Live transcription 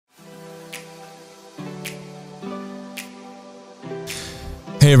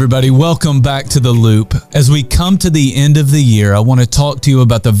Hey everybody, welcome back to The Loop. As we come to the end of the year, I want to talk to you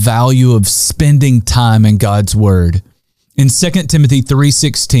about the value of spending time in God's Word. In 2 Timothy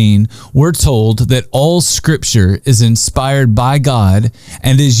 3:16, we're told that all Scripture is inspired by God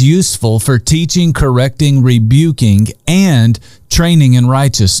and is useful for teaching, correcting, rebuking, and training in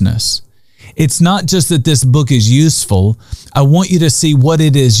righteousness. It's not just that this book is useful. I want you to see what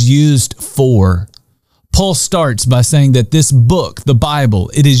it is used for. Paul starts by saying that this book, the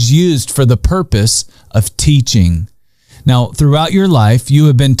Bible, it is used for the purpose of teaching. Now, throughout your life, you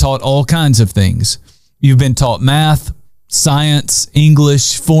have been taught all kinds of things. You've been taught math, science,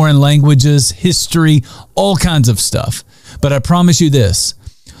 English, foreign languages, history, all kinds of stuff. But I promise you this,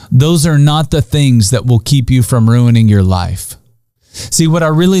 those are not the things that will keep you from ruining your life. See, what I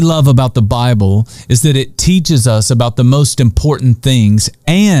really love about the Bible is that it teaches us about the most important things,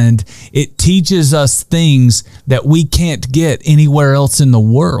 and it teaches us things that we can't get anywhere else in the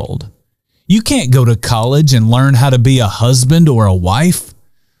world. You can't go to college and learn how to be a husband or a wife.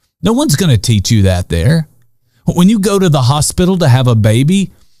 No one's going to teach you that there. When you go to the hospital to have a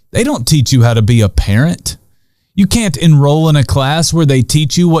baby, they don't teach you how to be a parent. You can't enroll in a class where they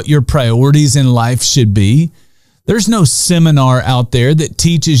teach you what your priorities in life should be. There's no seminar out there that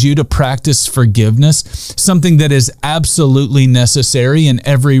teaches you to practice forgiveness, something that is absolutely necessary in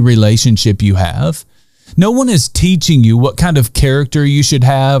every relationship you have. No one is teaching you what kind of character you should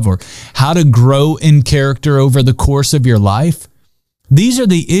have or how to grow in character over the course of your life. These are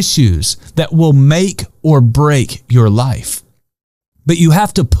the issues that will make or break your life. But you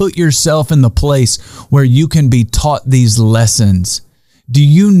have to put yourself in the place where you can be taught these lessons. Do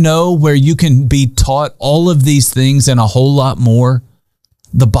you know where you can be taught all of these things and a whole lot more?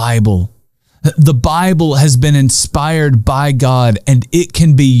 The Bible. The Bible has been inspired by God, and it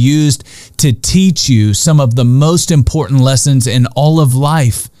can be used to teach you some of the most important lessons in all of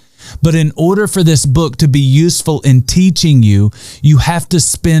life. But in order for this book to be useful in teaching you, you have to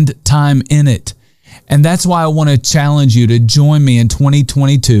spend time in it. And that's why I want to challenge you to join me in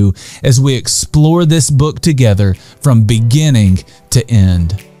 2022 as we explore this book together from beginning to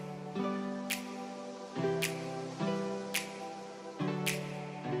end.